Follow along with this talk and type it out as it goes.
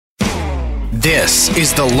This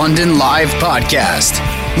is the London Live Podcast.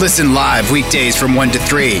 Listen live weekdays from 1 to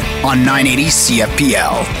 3 on 980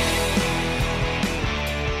 CFPL.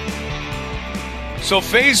 So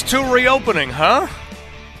phase 2 reopening, huh?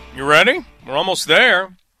 You ready? We're almost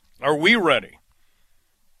there. Are we ready?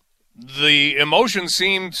 The emotions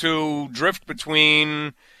seem to drift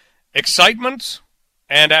between excitement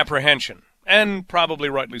and apprehension, and probably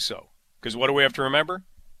rightly so. Because what do we have to remember?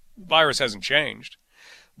 The virus hasn't changed.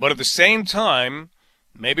 But at the same time,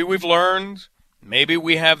 maybe we've learned, maybe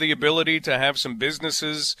we have the ability to have some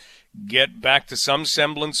businesses get back to some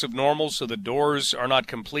semblance of normal so the doors are not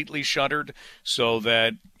completely shuttered, so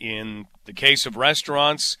that in the case of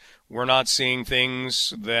restaurants, we're not seeing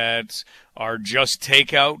things that are just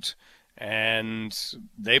takeout. And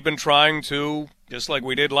they've been trying to, just like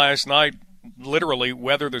we did last night, literally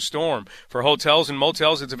weather the storm. For hotels and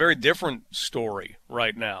motels, it's a very different story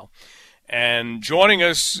right now. And joining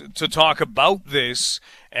us to talk about this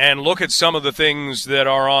and look at some of the things that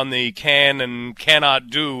are on the can and cannot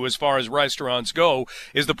do as far as restaurants go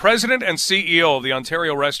is the president and CEO of the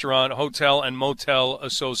Ontario Restaurant, Hotel and Motel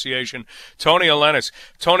Association, Tony Elenis.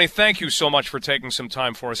 Tony, thank you so much for taking some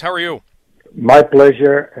time for us. How are you? My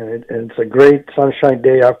pleasure, and it's a great sunshine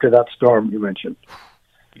day after that storm you mentioned.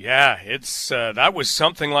 Yeah, it's that was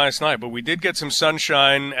something last night, but we did get some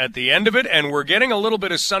sunshine at the end of it, and we're getting a little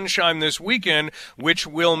bit of sunshine this weekend, which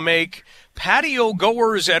will make patio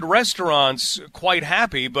goers at restaurants quite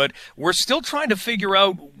happy, but we're still trying to figure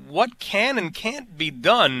out what can and can't be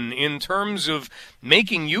done in terms of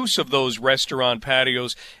making use of those restaurant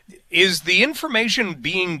patios. Is the information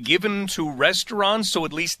being given to restaurants so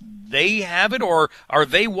at least they have it, or are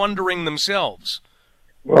they wondering themselves?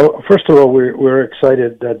 Well, first of all, we're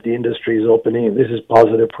excited that the industry is opening. This is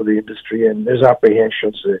positive for the industry, and there's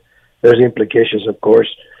apprehensions. There's implications, of course.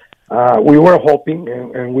 We were hoping,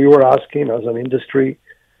 and we were asking as an industry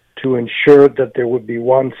to ensure that there would be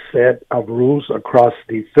one set of rules across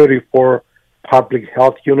the 34 public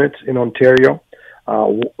health units in Ontario,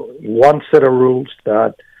 one set of rules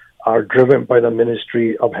that are driven by the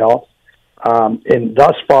Ministry of Health. And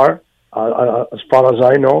thus far as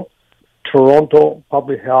I know, Toronto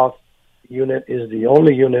Public Health Unit is the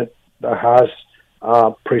only unit that has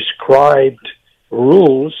prescribed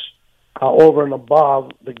rules over and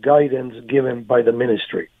above the guidance given by the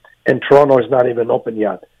ministry. And Toronto is not even open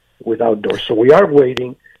yet with outdoors. So we are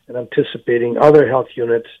waiting and anticipating other health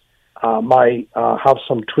units might have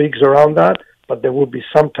some tweaks around that, but there will be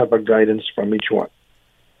some type of guidance from each one.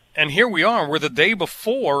 And here we are. We're the day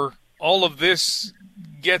before all of this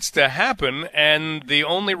gets to happen, and the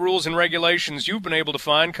only rules and regulations you've been able to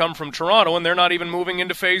find come from Toronto, and they're not even moving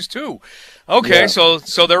into phase 2. Okay, yeah. So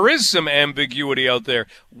there is some ambiguity out there.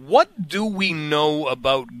 What do we know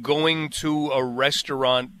about going to a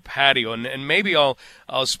restaurant patio? And maybe I'll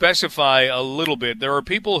specify a little bit. There are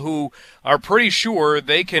people who are pretty sure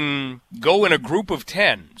they can go in a group of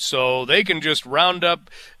 10, so they can just round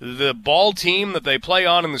up the ball team that they play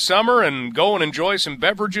on in the summer and go and enjoy some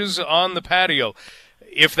beverages on the patio.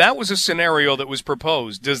 If that was a scenario that was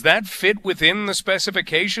proposed, does that fit within the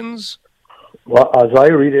specifications? Well, as I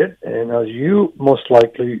read it, and as you most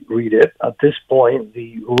likely read it, at this point,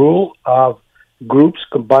 the rule of groups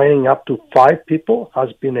combining up to 5 people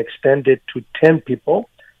has been extended to 10 people.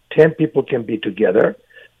 10 people can be together.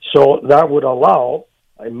 So that would allow,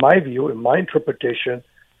 in my view, in my interpretation,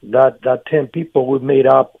 that 10 people would be made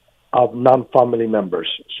up of non-family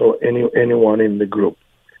members, so anyone in the group.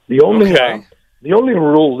 The only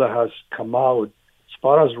rule that has come out as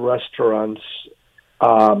far as restaurants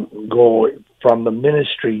go from the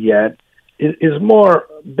ministry yet is more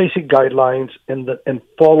basic guidelines and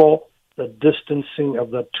follow the distancing of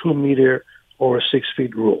the 2 meter or 6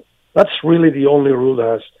 feet rule. That's really the only rule that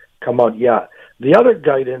has come out yet. The other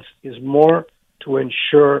guidance is more to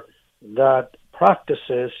ensure that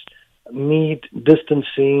practices meet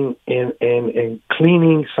distancing and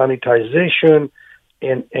cleaning, sanitization,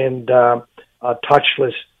 and a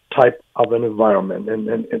touchless type of an environment.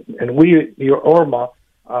 And we, your ORMA,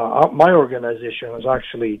 my organization has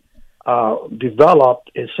actually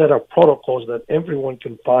developed a set of protocols that everyone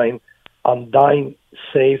can find on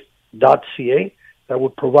dinesafe.ca that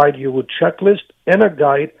would provide you with checklist and a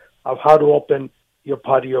guide of how to open your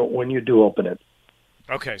patio when you do open it.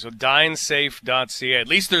 Okay, so dinesafe.ca. At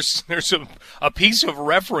least there's a piece of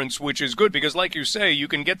reference, which is good, because like you say, you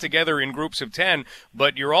can get together in groups of 10,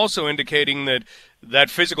 but you're also indicating that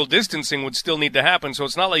physical distancing would still need to happen, so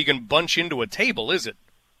it's not like you can bunch into a table, is it?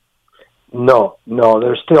 No.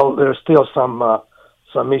 There's still some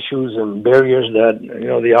issues and barriers that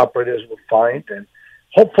the operators will find, and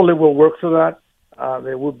hopefully we'll work through that.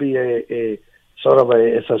 there would be a sort of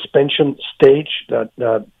a suspension stage that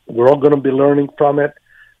we're all going to be learning from it.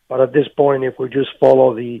 But at this point, if we just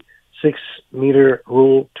follow the 6 meter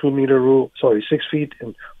rule, 2 meter rule, 6 feet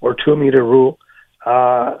or 2 meter rule,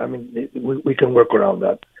 we can work around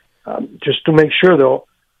that. Just to make sure, though,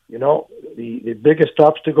 the biggest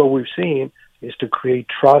obstacle we've seen is to create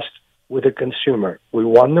trust with the consumer. We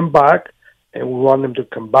want them back, and we want them to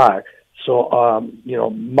come back. So,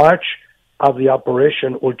 much of the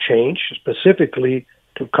operation will change, specifically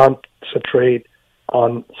to concentrate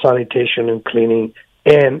on sanitation and cleaning,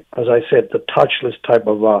 and, as I said, the touchless type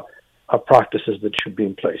of practices that should be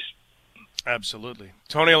in place. Absolutely.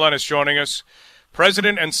 Tony Ellenis joining us,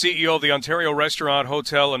 President and CEO of the Ontario Restaurant,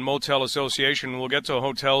 Hotel and Motel Association. We'll get to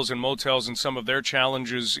hotels and motels and some of their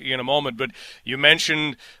challenges in a moment, but you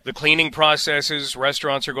mentioned the cleaning processes.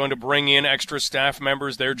 Restaurants are going to bring in extra staff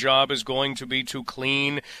members. Their job is going to be to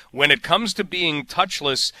clean. When it comes to being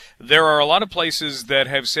touchless, there are a lot of places that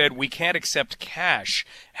have said we can't accept cash.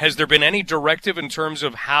 Has there been any directive in terms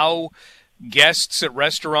of how guests at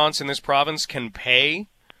restaurants in this province can pay?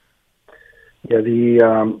 Yeah,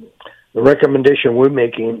 the recommendation we're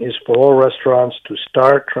making is for all restaurants to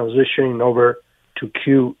start transitioning over to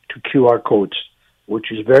QR codes,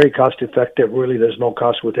 which is very cost effective. Really, there's no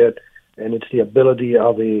cost with it, and it's the ability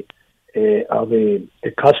of a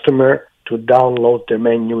customer to download their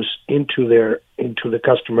menus into the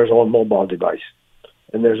customer's own mobile device.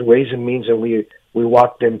 And there's ways and means, and we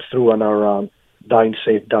walk them through on our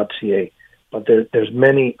dinesafe.ca. But there's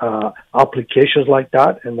many applications like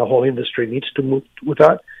that, and the whole industry needs to move with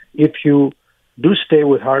that. If you do stay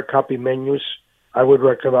with hard copy menus, I would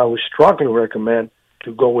strongly recommend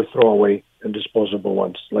to go with throwaway and disposable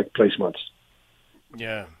ones, like placemats.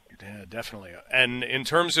 Yeah, definitely. And in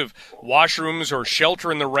terms of washrooms or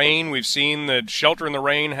shelter in the rain, we've seen that shelter in the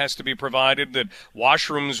rain has to be provided, that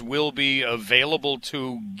washrooms will be available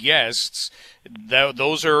to guests.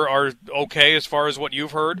 Those are okay as far as what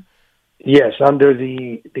you've heard? Yes, under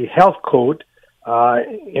the health code,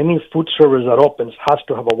 any food service that opens has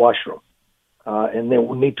to have a washroom, and they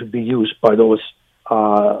will need to be used by those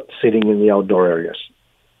sitting in the outdoor areas.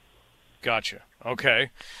 Gotcha.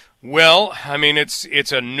 Okay. Well, I mean,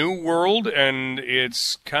 it's a new world, and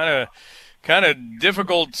it's kind of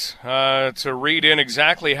difficult to read in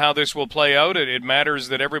exactly how this will play out. It matters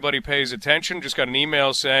that everybody pays attention. Just got an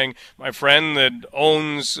email saying my friend that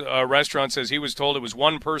owns a restaurant says he was told it was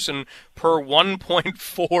one person per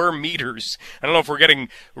 1.4 meters. I don't know if we're getting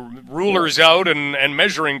rulers out and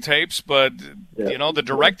measuring tapes, but the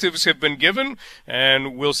directives have been given,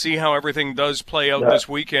 and we'll see how everything does play out this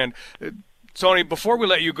weekend. Tony, before we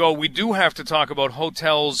let you go, we do have to talk about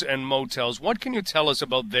hotels and motels. What can you tell us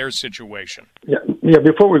about their situation? Yeah.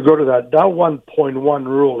 Before we go to that 1.1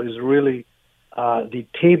 rule is really the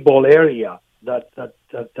table area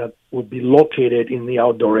that would be located in the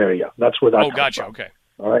outdoor area. That's where that comes gotcha. from. Okay.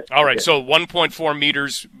 All right. Okay. So 1.4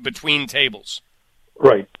 meters between tables.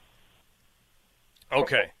 Right.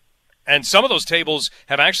 Okay. And some of those tables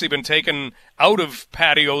have actually been taken out of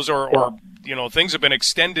patios or things have been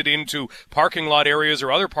extended into parking lot areas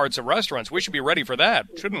or other parts of restaurants. We should be ready for that,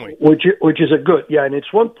 shouldn't we? Which is a good, and it's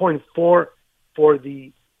 1.4 for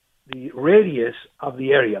the radius of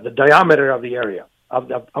the area, the diameter of the area of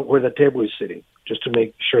where the table is sitting, just to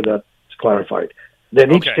make sure that's clarified.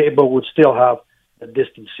 Then each table would still have the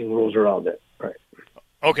distancing rules around it, right?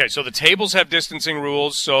 Okay, so the tables have distancing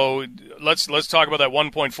rules, so let's talk about that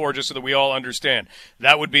 1.4 just so that we all understand.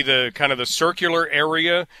 That would be the kind of the circular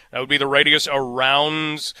area. That would be the radius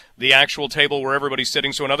around the actual table where everybody's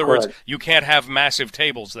sitting. So in other words, you can't have massive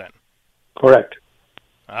tables then. Correct.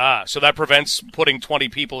 So that prevents putting 20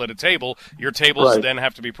 people at a table. Your tables then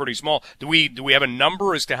have to be pretty small. Do we have a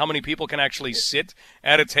number as to how many people can actually sit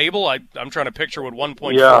at a table? I'm trying to picture what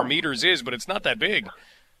 1.4 meters is, but it's not that big.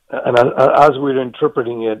 And as we're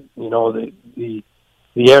interpreting it, the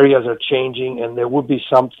areas are changing, and there would be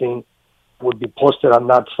something would be posted on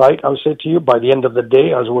that site, I would say to you, by the end of the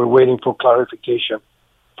day, as we're waiting for clarification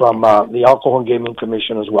from the Alcohol and Gaming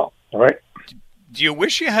Commission as well. All right? Do you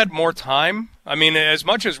wish you had more time? I mean, as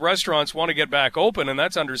much as restaurants want to get back open, and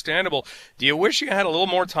that's understandable, do you wish you had a little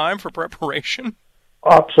more time for preparation?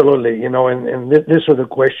 Absolutely. And these are the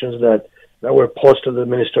questions that were posed to the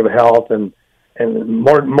Minister of Health, and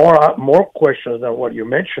more questions than what you're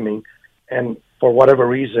mentioning, and for whatever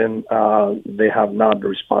reason, they have not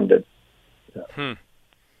responded.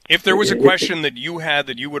 If there was a question that you had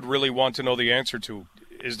that you would really want to know the answer to,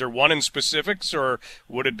 is there one in specifics, or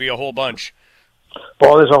would it be a whole bunch?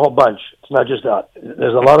 Well, there's a whole bunch. It's not just that.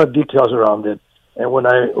 There's a lot of details around it. And when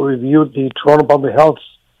I reviewed the Toronto Public Health's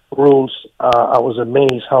rules, I was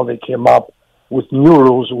amazed how they came up with new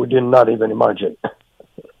rules we did not even imagine.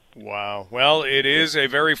 Wow. Well, it is a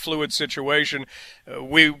very fluid situation.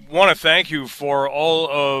 We want to thank you for all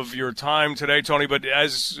of your time today, Tony, but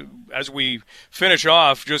as we finish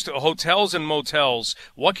off, just hotels and motels,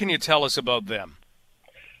 what can you tell us about them?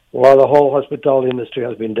 Well, the whole hospitality industry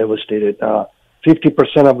has been devastated. 50%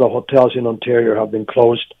 of the hotels in Ontario have been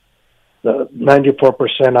closed. The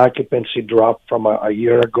 94% occupancy dropped from a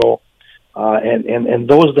year ago. And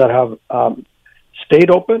those that have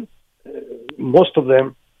stayed open, most of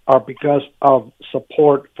them are because of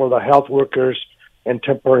support for the health workers and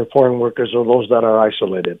temporary foreign workers or those that are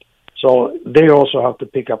isolated. So they also have to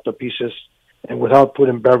pick up the pieces. And without food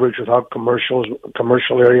and beverage, without commercial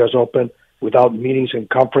areas open, without meetings and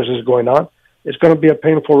conferences going on, it's going to be a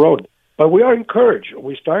painful road. But we are encouraged.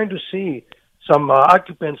 We're starting to see some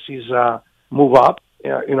occupancies move up,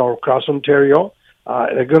 across Ontario.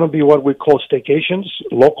 They're going to be what we call staycations,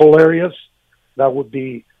 local areas that would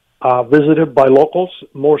be visited by locals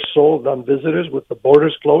more so than visitors, with the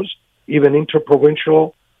borders closed, even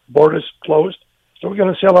interprovincial borders closed. So we're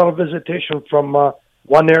going to see a lot of visitation from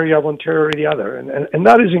one area of Ontario to the other. And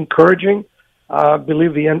that is encouraging. I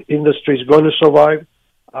believe the industry is going to survive,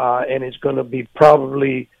 and it's going to be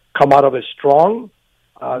probably come out of it strong.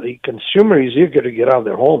 The consumer is eager to get out of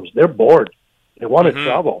their homes. They're bored. They want to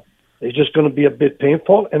travel. It's just going to be a bit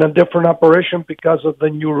painful and a different operation because of the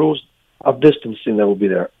new rules of distancing that will be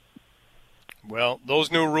there. Well,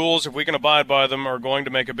 those new rules, if we can abide by them, are going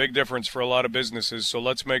to make a big difference for a lot of businesses. So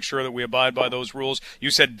let's make sure that we abide by those rules.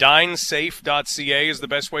 You said dinesafe.ca is the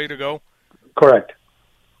best way to go? Correct.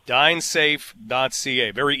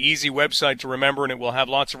 Dinesafe.ca. Very easy website to remember, and it will have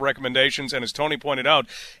lots of recommendations. And as Tony pointed out,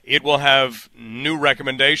 it will have new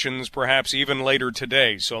recommendations perhaps even later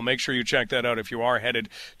today. So make sure you check that out if you are headed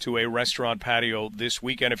to a restaurant patio this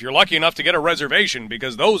weekend, if you're lucky enough to get a reservation,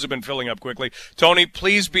 because those have been filling up quickly. Tony,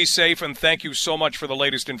 please be safe, and thank you so much for the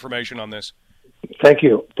latest information on this. Thank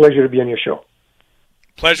you. Pleasure to be on your show.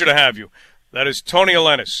 Pleasure to have you. That is Tony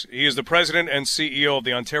Elenis. He is the president and CEO of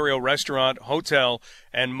the Ontario Restaurant, Hotel,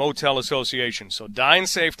 and Motel Association. So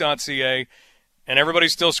dinesafe.ca, and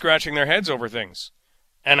everybody's still scratching their heads over things.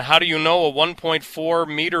 And how do you know a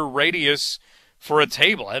 1.4-meter radius for a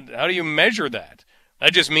table? How do you measure that?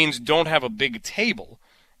 That just means don't have a big table,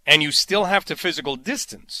 and you still have to physical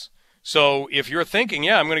distance. So if you're thinking,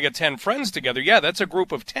 I'm going to get 10 friends together, that's a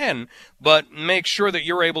group of 10, but make sure that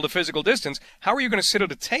you're able to physical distance. How are you going to sit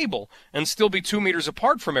at a table and still be 2 meters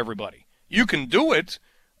apart from everybody? You can do it,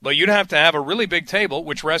 but you'd have to have a really big table,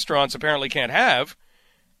 which restaurants apparently can't have,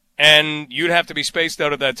 and you'd have to be spaced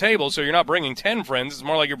out at that table, so you're not bringing 10 friends. It's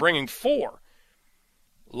more like you're bringing 4.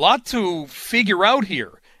 Lot to figure out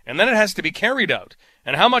here, and then it has to be carried out.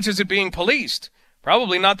 And how much is it being policed?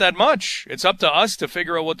 Probably not that much. It's up to us to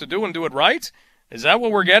figure out what to do and do it right. Is that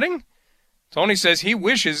what we're getting? Tony says he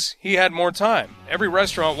wishes he had more time. Every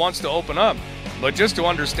restaurant wants to open up, but just to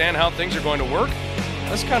understand how things are going to work,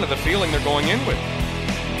 that's kind of the feeling they're going in with.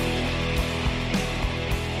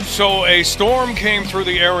 So a storm came through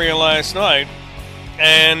the area last night,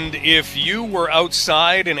 and if you were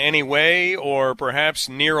outside in any way or perhaps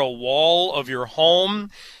near a wall of your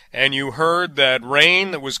home, and you heard that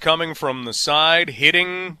rain that was coming from the side,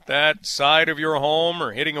 hitting that side of your home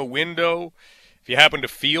or hitting a window, if you happen to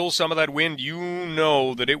feel some of that wind, you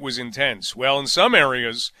know that it was intense. Well, in some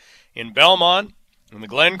areas, in Belmont, in the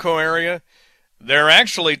Glencoe area, they're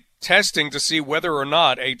actually testing to see whether or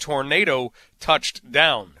not a tornado touched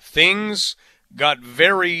down. Things got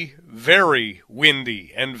very, very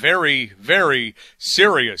windy and very, very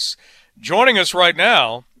serious. Joining us right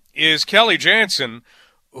now is Kelly Jansen,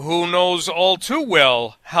 who knows all too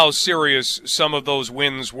well how serious some of those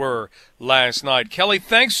winds were last night. Kelly,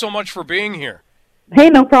 thanks so much for being here. Hey,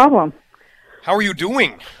 no problem. How are you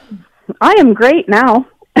doing? I am great now.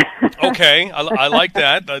 Okay, I like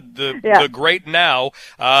that, the great now.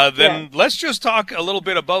 Let's just talk a little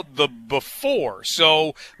bit about the before.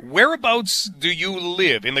 So whereabouts do you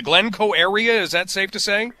live? In the Glencoe area, is that safe to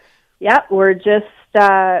say? Yep, we're just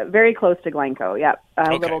very close to Glencoe,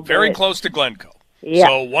 very close to Glencoe. Yeah.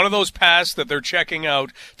 So one of those paths that they're checking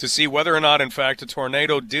out to see whether or not, in fact, a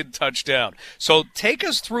tornado did touch down. So take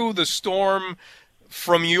us through the storm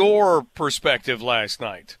from your perspective last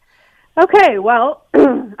night. Okay, well,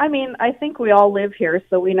 I think we all live here,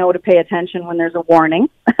 so we know to pay attention when there's a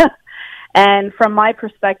warning. And from my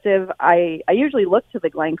perspective, I usually look to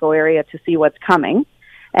the Glencoe area to see what's coming.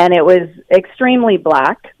 And it was extremely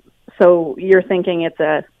black, so you're thinking it's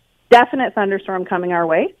a definite thunderstorm coming our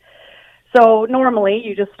way. So normally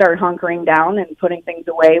you just start hunkering down and putting things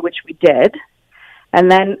away, which we did. And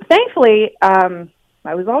then, thankfully,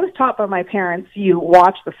 I was always taught by my parents, you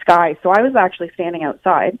watch the sky. So I was actually standing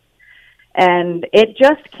outside, and it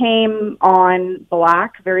just came on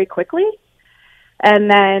black very quickly. And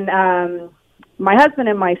then my husband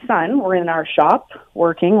and my son were in our shop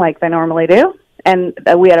working like they normally do, and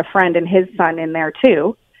we had a friend and his son in there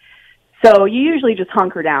too. So you usually just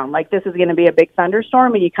hunker down. Like, this is going to be a big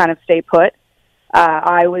thunderstorm, and you kind of stay put.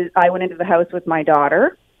 I went into the house with my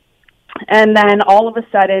daughter, and then all of a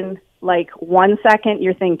sudden, like 1 second,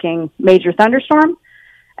 you're thinking major thunderstorm,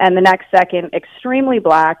 and the next second, extremely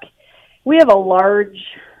black. We have a large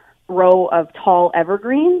row of tall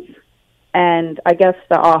evergreens, and I guess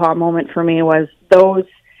the aha moment for me was those,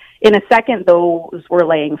 in a second, those were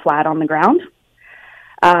laying flat on the ground.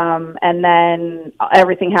 And then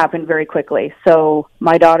everything happened very quickly. So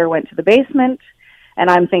my daughter went to the basement, and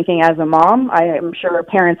I'm thinking, as a mom, I am sure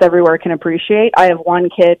parents everywhere can appreciate, I have one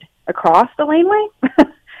kid across the laneway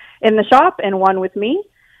in the shop and one with me.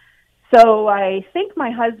 So I think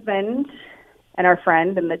my husband and our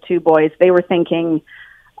friend and the two boys, they were thinking,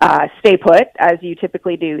 stay put, as you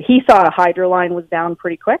typically do. He saw a hydro line was down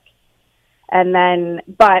pretty quick. And then,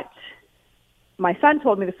 but my son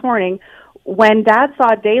told me this morning, when Dad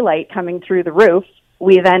saw daylight coming through the roof,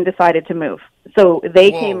 we then decided to move. So they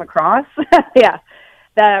came across. Yeah.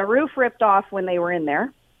 The roof ripped off when they were in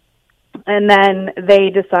there. And then they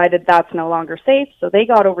decided that's no longer safe. So they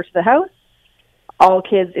got over to the house, all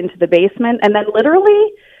kids into the basement. And then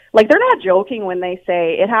literally, like, they're not joking when they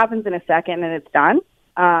say it happens in a second and it's done.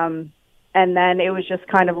 And then it was just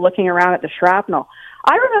kind of looking around at the shrapnel.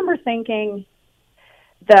 I remember thinking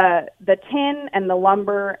the tin and the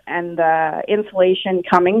lumber and the insulation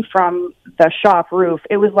coming from the shop roof,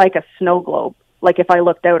 it was like a snow globe, like if I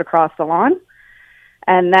looked out across the lawn.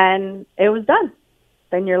 And then it was done.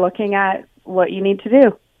 Then you're looking at what you need to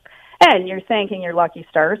do. And you're thanking your lucky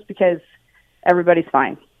stars because everybody's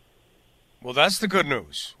fine. Well, that's the good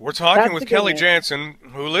news. We're talking with Kelly Jansen,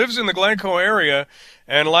 who lives in the Glencoe area,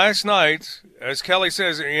 and last night, as Kelly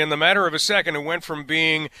says, in the matter of a second, it went from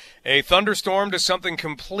being a thunderstorm to something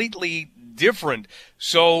completely different.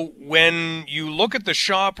 So when you look at the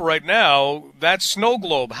shop right now, that snow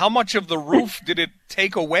globe, how much of the roof did it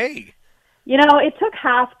take away? You know, it took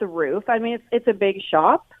half the roof. I mean, it's a big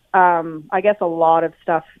shop. I guess a lot of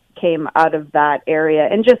stuff came out of that area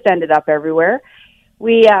and just ended up everywhere.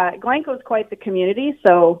 Glencoe is quite the community,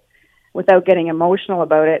 so without getting emotional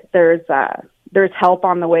about it, there's help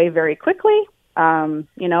on the way very quickly. You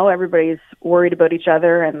know, everybody's worried about each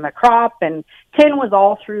other and the crop, and tin was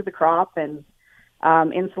all through the crop, and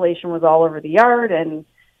insulation was all over the yard, and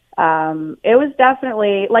it was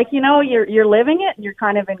definitely like, you know, you're living it and you're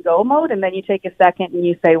kind of in go mode, and then you take a second and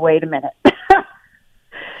you say, wait a minute.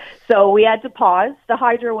 So we had to pause. The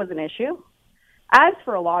hydro was an issue. As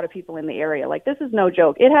for a lot of people in the area, like, this is no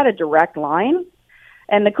joke. It had a direct line.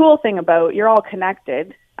 And the cool thing about, you're all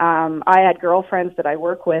connected. I had girlfriends that I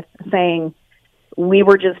work with saying, we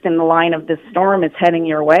were just in the line of this storm. It's heading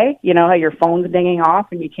your way. You know how your phone's dinging off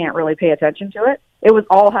and you can't really pay attention to it? It was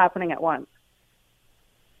all happening at once.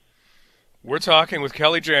 We're talking with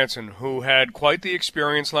Kelly Jansen, who had quite the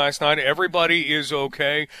experience last night. Everybody is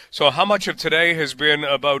okay. So how much of today has been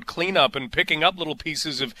about cleanup and picking up little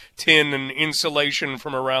pieces of tin and insulation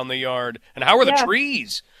from around the yard? And how are the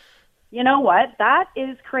trees? You know what? That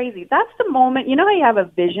is crazy. That's the moment. You know how you have a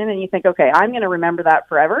vision and you think, okay, I'm going to remember that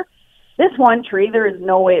forever? This one tree, there is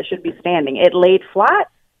no way it should be standing. It laid flat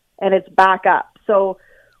and it's back up. So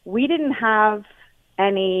we didn't have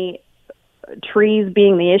any trees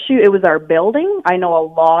being the issue. It was our building. I know a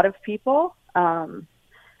lot of people.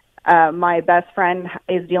 My best friend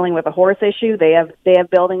is dealing with a horse issue. They have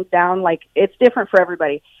buildings down. Like, it's different for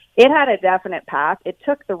everybody. It had a definite path. It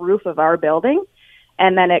took the roof of our building,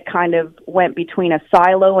 and then it kind of went between a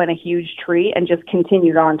silo and a huge tree and just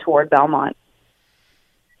continued on toward Belmont.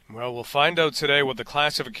 Well, we'll find out today what the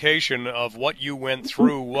classification of what you went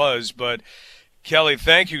through was, but Kelly,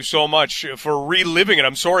 thank you so much for reliving it.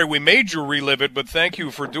 I'm sorry we made you relive it, but thank you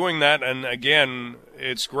for doing that. And again,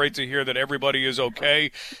 it's great to hear that everybody is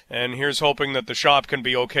okay. And here's hoping that the shop can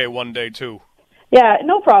be okay one day, too. Yeah,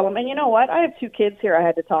 no problem. And you know what? I have two kids here I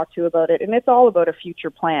had to talk to about it, and it's all about a future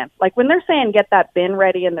plan. Like, when they're saying get that bin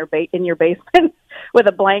ready in your basement with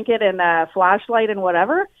a blanket and a flashlight and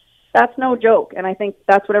whatever, that's no joke. And I think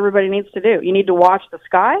that's what everybody needs to do. You need to watch the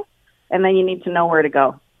sky, and then you need to know where to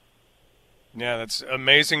go. Yeah, that's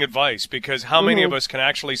amazing advice, because how many of us can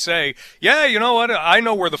actually say, yeah, you know what, I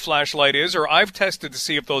know where the flashlight is, or I've tested to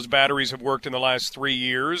see if those batteries have worked in the last 3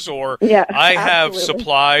 years, or I have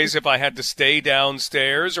supplies if I had to stay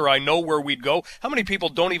downstairs, or I know where we'd go. How many people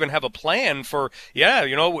don't even have a plan for,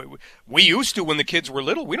 we used to when the kids were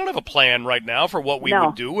little. We don't have a plan right now for what we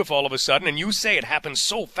would do if all of a sudden, and you say it happens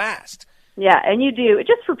so fast. Yeah, and you do,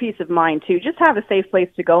 just for peace of mind, too. Just have a safe place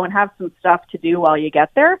to go and have some stuff to do while you get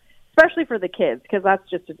there. Especially for the kids, because that's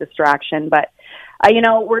just a distraction. But,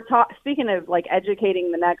 we're speaking of,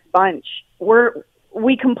 educating the next bunch,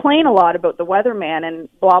 we complain a lot about the weatherman and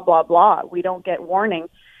blah, blah, blah. We don't get warning.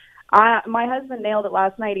 My husband nailed it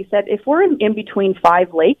last night. He said, if we're in between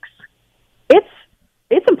 5 lakes,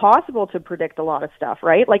 it's impossible to predict a lot of stuff,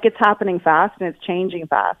 right? It's happening fast and it's changing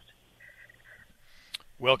fast.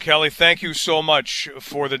 Well, Kelly, thank you so much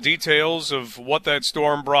for the details of what that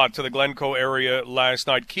storm brought to the Glencoe area last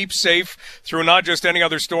night. Keep safe through not just any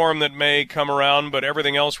other storm that may come around, but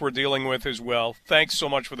everything else we're dealing with as well. Thanks so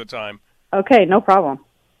much for the time. Okay, no problem.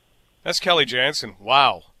 That's Kelly Jansen.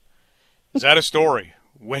 Wow. Is that a story?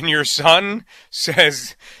 When your son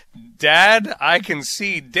says, Dad, I can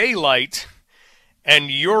see daylight,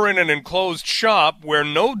 and you're in an enclosed shop where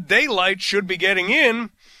no daylight should be getting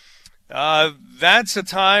in, that's a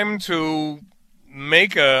time to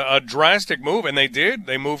make a drastic move, and they did.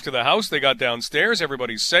 They moved to the house. They got downstairs.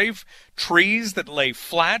 Everybody's safe. Trees that lay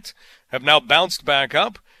flat have now bounced back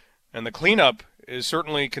up, and the cleanup is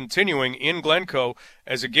certainly continuing in Glencoe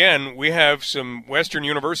as, again, we have some Western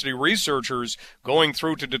University researchers going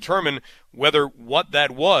through to determine whether what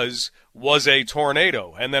that was a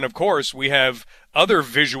tornado. And then, of course, we have other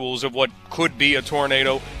visuals of what could be a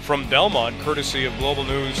tornado from Belmont, courtesy of Global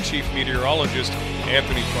News Chief Meteorologist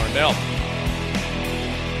Anthony Farnell.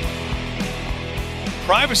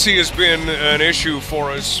 Privacy has been an issue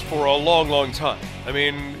for us for a long, long time. I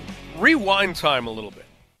mean, rewind time a little bit.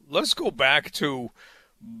 Let's go back to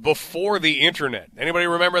before the internet. Anybody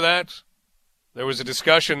remember that? There was a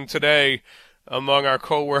discussion today among our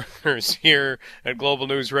co-workers here at Global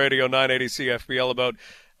News Radio 980 CFPL about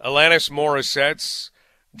Alanis Morissette's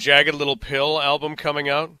Jagged Little Pill album coming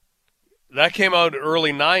out. That came out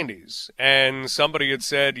early 90s, and somebody had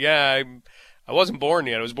said, I wasn't born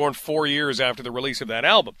yet. I was born 4 years after the release of that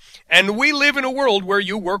album. And we live in a world where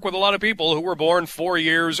you work with a lot of people who were born 4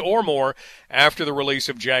 years or more after the release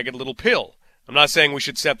of Jagged Little Pill. I'm not saying we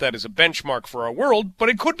should set that as a benchmark for our world, but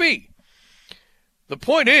it could be. The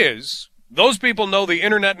point is, those people know the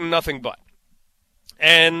internet and nothing but.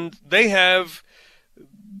 And they have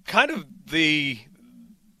kind of the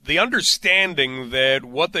understanding that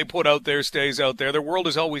what they put out there stays out there. Their world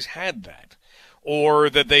has always had that. Or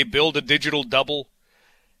that they build a digital double.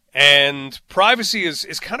 And privacy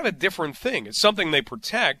is kind of a different thing. It's something they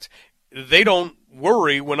protect. They don't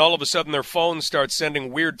worry when all of a sudden their phone starts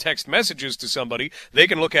sending weird text messages to somebody. They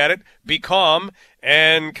can look at it, be calm,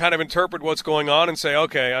 and kind of interpret what's going on and say,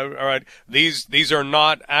 okay, all right, these are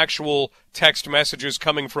not actual text messages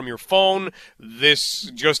coming from your phone.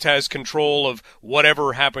 This just has control of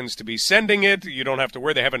whatever happens to be sending it. You don't have to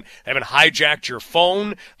worry. They haven't hijacked your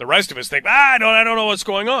phone. The rest of us think, I don't know what's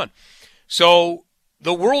going on. So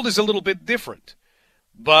the world is a little bit different.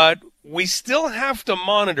 But we still have to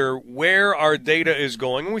monitor where our data is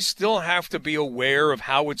going. We still have to be aware of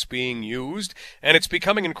how it's being used, and it's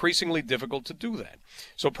becoming increasingly difficult to do that.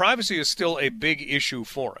 So privacy is still a big issue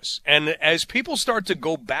for us. And as people start to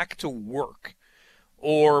go back to work,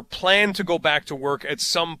 or plan to go back to work at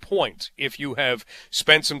some point, if you have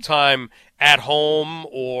spent some time at home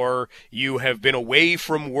or you have been away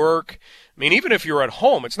from work, I mean, even if you're at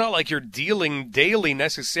home, it's not like you're dealing daily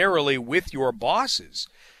necessarily with your bosses.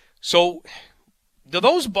 So do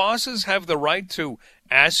those bosses have the right to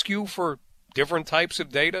ask you for different types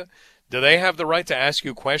of data? Do they have the right to ask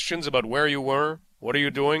you questions about where you were? What are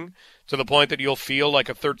you doing? To the point that you'll feel like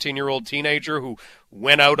a 13-year-old teenager who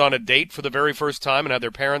went out on a date for the very first time and had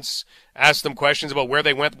their parents ask them questions about where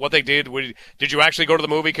they went, what they did. Did you actually go to the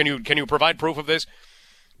movie? Can you provide proof of this?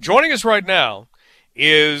 Joining us right now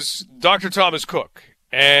is Dr. Thomas Cook,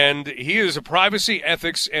 and he is a privacy,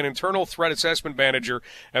 ethics, and internal threat assessment manager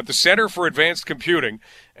at the Center for Advanced Computing,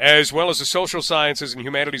 as well as the Social Sciences and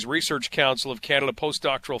Humanities Research Council of Canada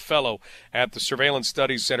postdoctoral fellow at the Surveillance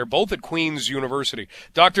Studies Center, both at Queen's University.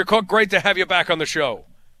 Dr. Cook, great to have you back on the show.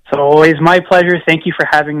 It's always my pleasure. Thank you for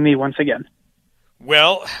having me once again.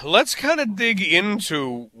 Well, let's kind of dig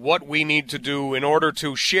into what we need to do in order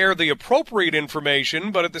to share the appropriate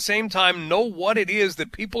information, but at the same time know what it is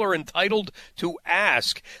that people are entitled to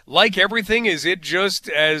ask. Like everything, is it just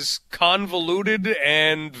as convoluted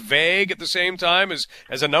and vague at the same time as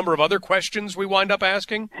a number of other questions we wind up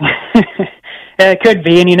asking? It could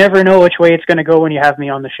be, and you never know which way it's going to go when you have me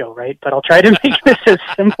on the show, right? But I'll try to make this as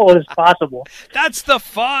simple as possible. That's the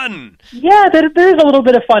fun! Yeah, there's a little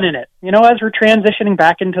bit of fun in it. You know, as we're transitioning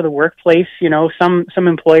back into the workplace, you know, some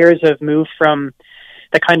employers have moved from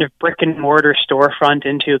the kind of brick-and-mortar storefront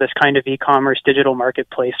into this kind of e-commerce digital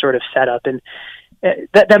marketplace sort of setup, and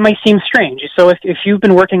that might seem strange. So if you've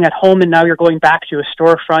been working at home and now you're going back to a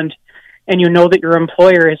storefront, and you know that your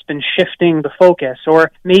employer has been shifting the focus,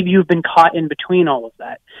 or maybe you've been caught in between all of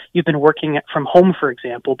that. You've been working from home, for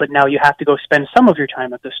example, but now you have to go spend some of your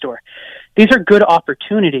time at the store. These are good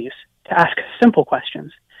opportunities to ask simple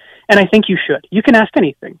questions, and I think you should. You can ask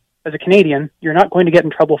anything. As a Canadian, you're not going to get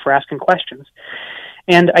in trouble for asking questions.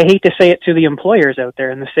 And I hate to say it to the employers out there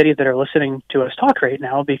in the city that are listening to us talk right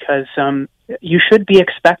now, because you should be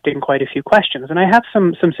expecting quite a few questions. And I have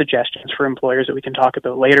some suggestions for employers that we can talk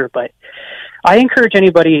about later. But I encourage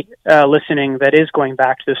anybody listening that is going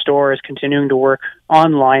back to the store, is continuing to work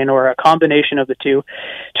online, or a combination of the two,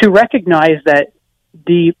 to recognize that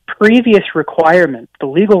the previous requirement, the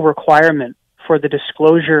legal requirement for the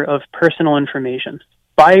disclosure of personal information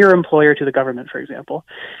by your employer to the government, for example,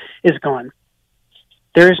 is gone.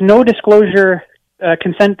 There is no disclosure,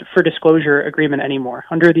 consent for disclosure agreement anymore.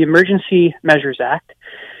 Under the Emergency Measures Act,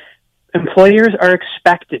 employers are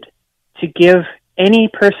expected to give any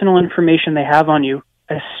personal information they have on you,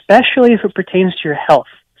 especially if it pertains to your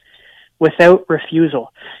health, without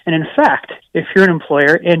refusal. And in fact, if you're an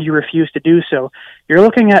employer and you refuse to do so, you're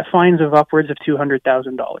looking at fines of upwards of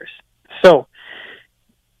 $200,000. So,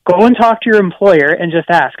 go and talk to your employer and just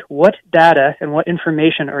ask, what data and what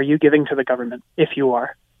information are you giving to the government, if you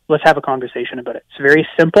are? Let's have a conversation about it. It's very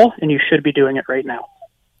simple, and you should be doing it right now.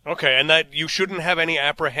 Okay, and that you shouldn't have any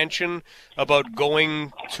apprehension about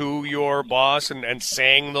going to your boss and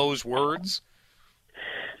saying those words?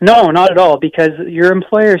 No, not at all, because your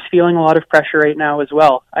employer is feeling a lot of pressure right now as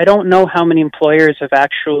well. I don't know how many employers have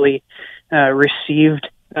actually received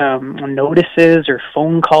notices or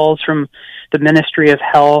phone calls from the Ministry of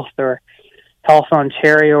Health or Health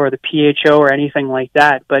Ontario or the PHO or anything like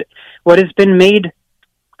that. But what has been made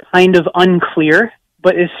kind of unclear,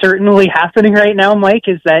 but is certainly happening right now, Mike,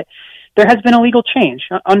 is that there has been a legal change.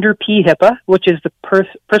 Under PHIPAA, which is the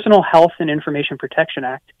Personal Health and Information Protection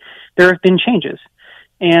Act, there have been changes.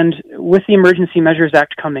 And with the Emergency Measures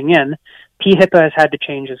Act coming in, PHIPAA has had to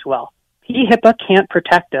change as well. PHIPAA can't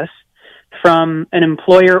protect us from an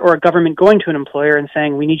employer or a government going to an employer and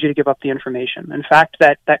saying, we need you to give up the information. In fact,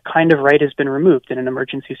 that kind of right has been removed in an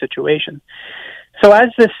emergency situation. So as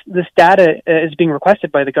this data is being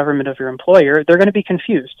requested by the government of your employer, they're going to be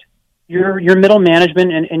confused. Your middle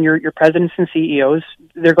management and your presidents and CEOs,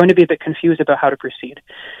 they're going to be a bit confused about how to proceed.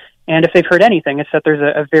 And if they've heard anything, it's that there's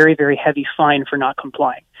a very, very heavy fine for not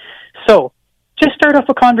complying. So just start off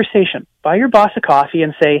a conversation. Buy your boss a coffee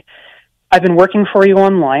and say, I've been working for you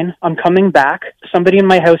online. I'm coming back. Somebody in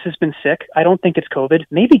my house has been sick. I don't think it's COVID.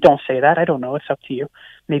 Maybe don't say that. I don't know. It's up to you.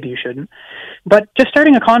 Maybe you shouldn't. But just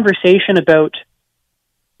starting a conversation about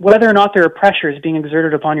whether or not there are pressures being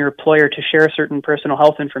exerted upon your employer to share certain personal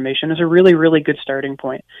health information is a really, really good starting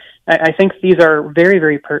point. I think these are very,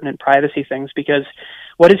 very pertinent privacy things, because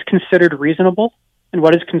what is considered reasonable and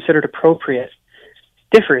what is considered appropriate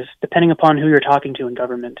differs depending upon who you're talking to in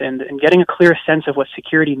government, and getting a clear sense of what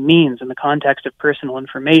security means in the context of personal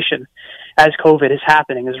information as COVID is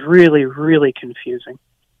happening is really, really confusing.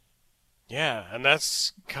 Yeah, and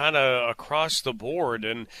that's kind of across the board,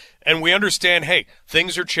 and we understand, hey,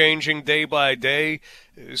 things are changing day by day.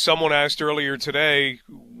 Someone asked earlier today,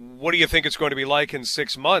 what do you think it's going to be like in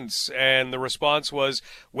 6 months? And the response was,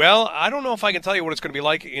 well, I don't know if I can tell you what it's going to be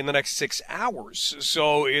like in the next 6 hours.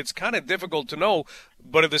 So it's kind of difficult to know.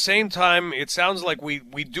 But at the same time, it sounds like we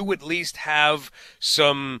do at least have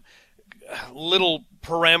some little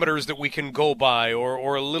parameters that we can go by,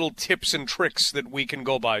 or little tips and tricks that we can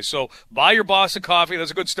go by. So buy your boss a coffee. That's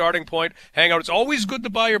a good starting point. Hang out. It's always good to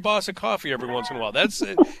buy your boss a coffee every once in a while. That's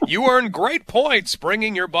you earn great points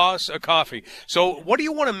bringing your boss a coffee. So what do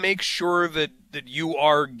you want to make sure that you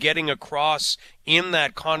are getting across in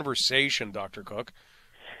that conversation, Dr. Cook?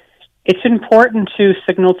 It's important to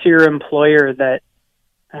signal to your employer that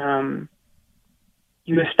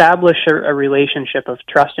you establish a relationship of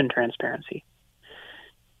trust and transparency.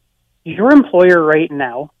 Your employer right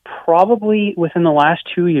now, probably within the last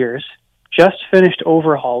 2 years, just finished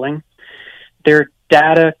overhauling their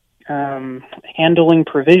data handling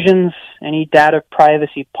provisions, any data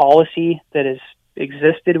privacy policy that has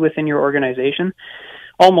existed within your organization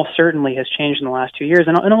almost certainly has changed in the last 2 years.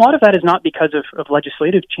 And a lot of that is not because of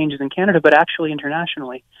legislative changes in Canada, but actually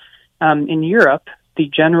internationally. In Europe, the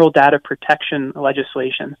General Data Protection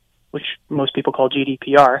legislation, which most people call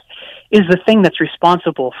GDPR, is the thing that's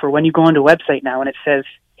responsible for when you go onto a website now and it says,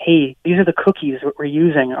 hey, these are the cookies that we're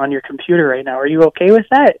using on your computer right now. Are you okay with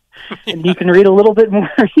that? Yeah. And you can read a little bit more.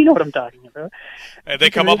 You know what I'm talking about. And they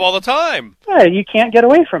come up all the time. Yeah, you can't get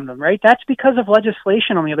away from them, right? That's because of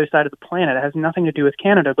legislation on the other side of the planet. It has nothing to do with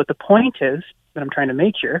Canada. But the point is, that I'm trying to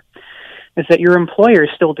make here, is that your employer is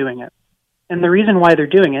still doing it. And the reason why they're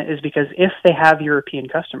doing it is because if they have European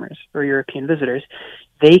customers or European visitors,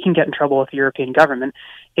 they can get in trouble with the European government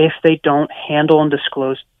if they don't handle and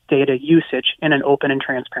disclose data usage in an open and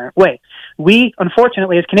transparent way. We,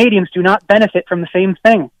 unfortunately, as Canadians, do not benefit from the same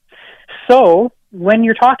thing. So when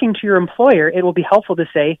you're talking to your employer, it will be helpful to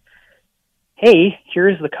say, hey,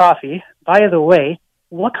 here's the coffee. By the way,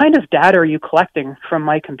 what kind of data are you collecting from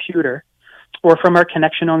my computer or from our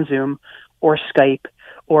connection on Zoom or Skype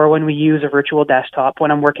or when we use a virtual desktop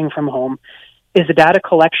when I'm working from home? Is the data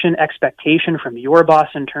collection expectation from your boss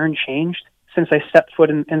in turn changed since I stepped foot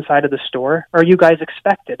inside of the store? Are you guys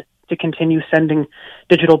expected to continue sending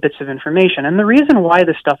digital bits of information? And the reason why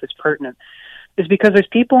this stuff is pertinent is because there's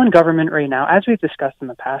people in government right now, as we've discussed in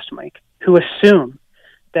the past, Mike, who assume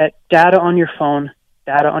that data on your phone,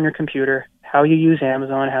 data on your computer, how you use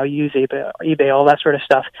Amazon, how you use eBay, all that sort of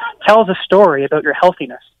stuff, tells a story about your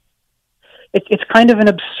healthiness. It's kind of an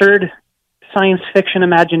absurd science fiction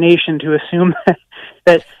imagination to assume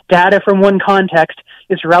that data from one context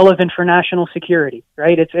is relevant for national security,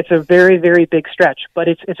 right? It's a very, very big stretch, but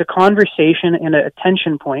it's a conversation and a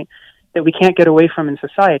tension point that we can't get away from in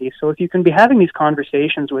society. So if you can be having these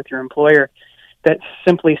conversations with your employer that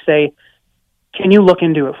simply say, can you look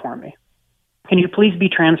into it for me? Can you please be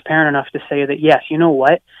transparent enough to say that, yes, you know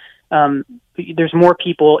what? There's more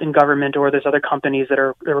people in government or there's other companies that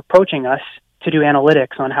are approaching us to do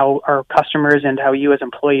analytics on how our customers and how you as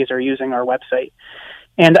employees are using our website.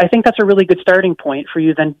 And I think that's a really good starting point for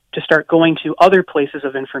you then to start going to other places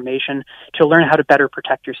of information to learn how to better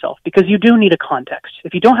protect yourself, because you do need a context.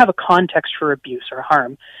 If you don't have a context for abuse or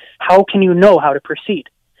harm, how can you know how to proceed?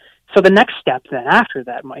 So the next step then after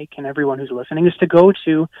that, Mike, and everyone who's listening, is to go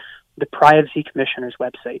to the Privacy Commissioner's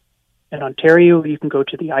website. In Ontario, you can go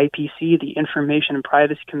to the IPC, the Information and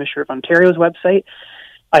Privacy Commissioner of Ontario's website.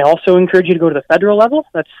 I also encourage you to go to the federal level.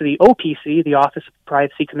 That's the OPC, the Office of the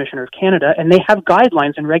Privacy Commissioner of Canada, and they have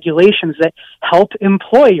guidelines and regulations that help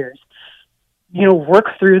employers, work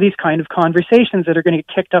through these kind of conversations that are going to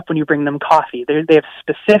get kicked up when you bring them coffee. They have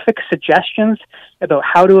specific suggestions about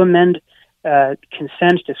how to amend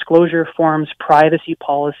consent, disclosure forms, privacy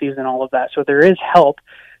policies, and all of that. So there is help,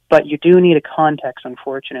 but you do need a context,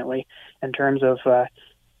 unfortunately, in terms of,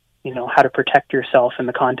 how to protect yourself in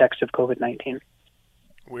the context of COVID-19.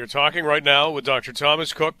 We're talking right now with Dr.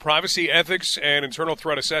 Thomas Cook, Privacy Ethics and Internal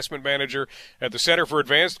Threat Assessment Manager at the Centre for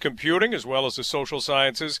Advanced Computing, as well as the Social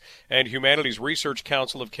Sciences and Humanities Research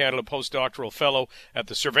Council of Canada Postdoctoral Fellow at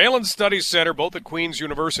the Surveillance Studies Centre, both at Queen's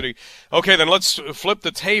University. Okay, then let's flip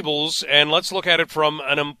the tables and let's look at it from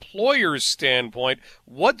an employer's standpoint.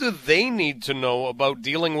 What do they need to know about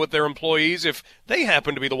dealing with their employees if they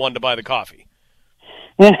happen to be the one to buy the coffee?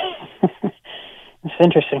 It's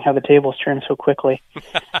interesting how the tables turn so quickly.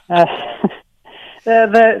 I've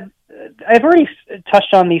already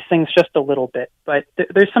touched on these things just a little bit, but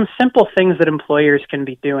there's some simple things that employers can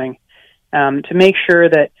be doing to make sure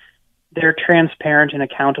that they're transparent and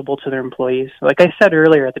accountable to their employees. Like I said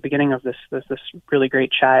earlier at the beginning of this really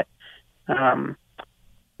great chat,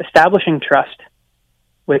 establishing trust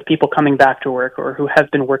with people coming back to work or who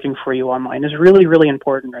have been working for you online is really, really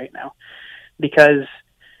important right now, because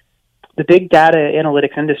the big data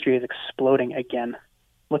analytics industry is exploding again.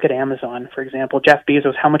 Look at Amazon, for example. Jeff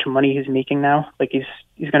Bezos, how much money he's making now? Like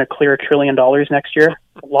he's going to clear $1 trillion next year.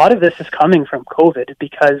 A lot of this is coming from COVID,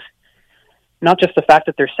 because not just the fact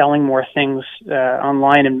that they're selling more things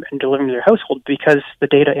online and delivering to their household, because the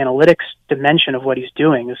data analytics dimension of what he's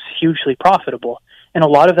doing is hugely profitable. And a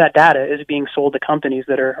lot of that data is being sold to companies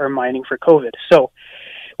that are mining for COVID. So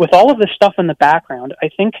with all of this stuff in the background, I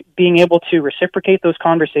think being able to reciprocate those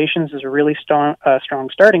conversations is a really strong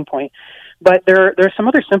starting point. But there are some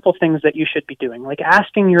other simple things that you should be doing, like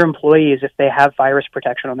asking your employees if they have virus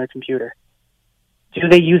protection on their computer. Do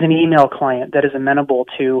they use an email client that is amenable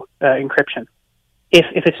to encryption? If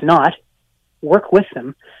it's not, work with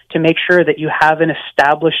them to make sure that you have an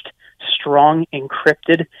established, strong,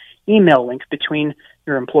 encrypted, email link between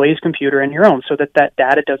your employee's computer and your own so that that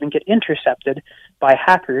data doesn't get intercepted by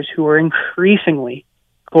hackers who are increasingly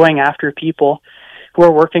going after people who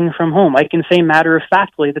are working from home. I can say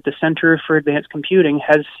matter-of-factly that the Center for Advanced Computing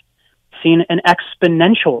has seen an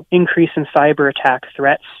exponential increase in cyber attack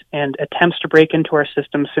threats and attempts to break into our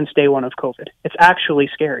systems since day one of COVID. It's actually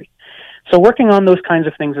scary. So working on those kinds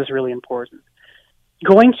of things is really important.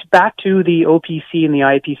 Going back to the OPC and the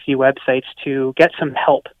IPC websites to get some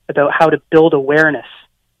help about how to build awareness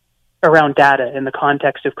around data in the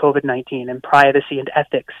context of COVID-19 and privacy and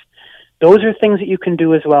ethics, those are things that you can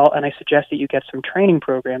do as well, and I suggest that you get some training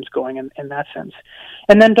programs going in that sense.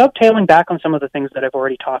 And then dovetailing back on some of the things that I've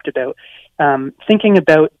already talked about, thinking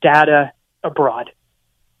about data abroad.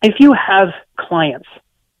 If you have clients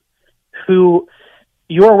who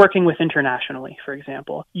you're working with internationally, for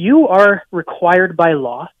example, you are required by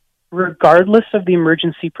law, regardless of the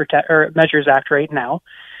Emergency Measures Act right now,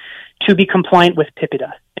 to be compliant with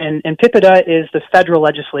PIPEDA. And PIPEDA is the federal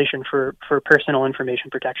legislation for personal information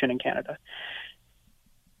protection in Canada.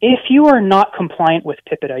 If you are not compliant with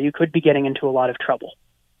PIPEDA, you could be getting into a lot of trouble.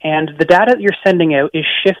 And the data that you're sending out is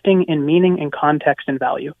shifting in meaning and context and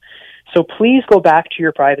value. So please go back to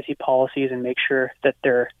your privacy policies and make sure that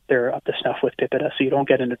they're up to snuff with PIPEDA so you don't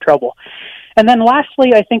get into trouble. And then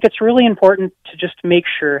lastly, I think it's really important to just make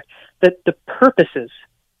sure that the purposes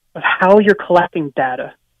of how you're collecting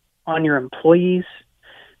data on your employees,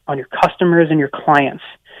 on your customers, and your clients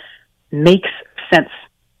makes sense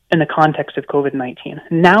in the context of COVID-19.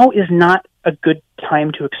 Now is not a good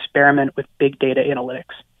time to experiment with big data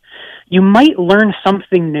analytics. You might learn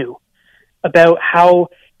something new about how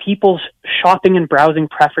people's shopping and browsing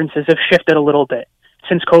preferences have shifted a little bit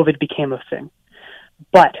since COVID became a thing.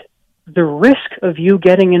 But the risk of you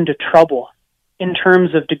getting into trouble in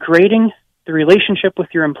terms of degrading the relationship with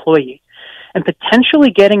your employee and potentially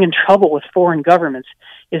getting in trouble with foreign governments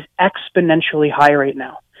is exponentially high right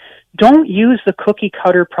now. Don't use the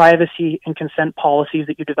cookie-cutter privacy and consent policies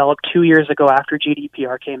that you developed 2 years ago after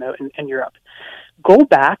GDPR came out in Europe. Go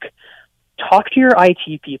back, talk to your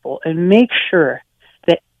IT people, and make sure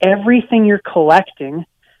that everything you're collecting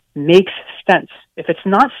makes sense. If it's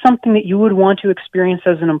not something that you would want to experience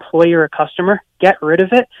as an employee or a customer, get rid of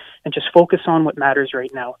it and just focus on what matters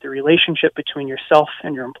right now, the relationship between yourself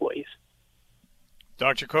and your employees.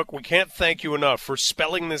 Dr. Cook, we can't thank you enough for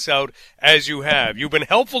spelling this out as you have. You've been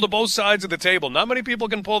helpful to both sides of the table. Not many people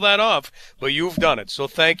can pull that off, but you've done it. So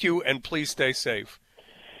thank you, and please stay safe.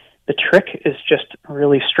 The trick is just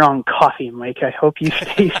really strong coffee, Mike. I hope you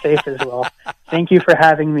stay safe as well. Thank you for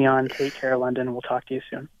having me on. Take care, London. We'll talk to you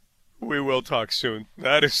soon. We will talk soon.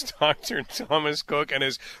 That is Dr. Thomas Cook and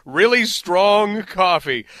his really strong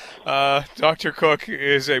coffee. Dr. Cook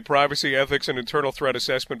is a privacy, ethics, and internal threat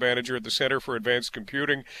assessment manager at the Center for Advanced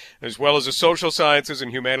Computing, as well as a Social Sciences and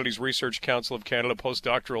Humanities Research Council of Canada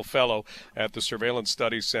postdoctoral fellow at the Surveillance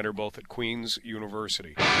Studies Center, both at Queen's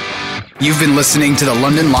University. You've been listening to the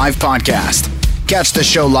London Live Podcast. Catch the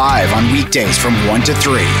show live on weekdays from 1 to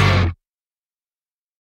 3.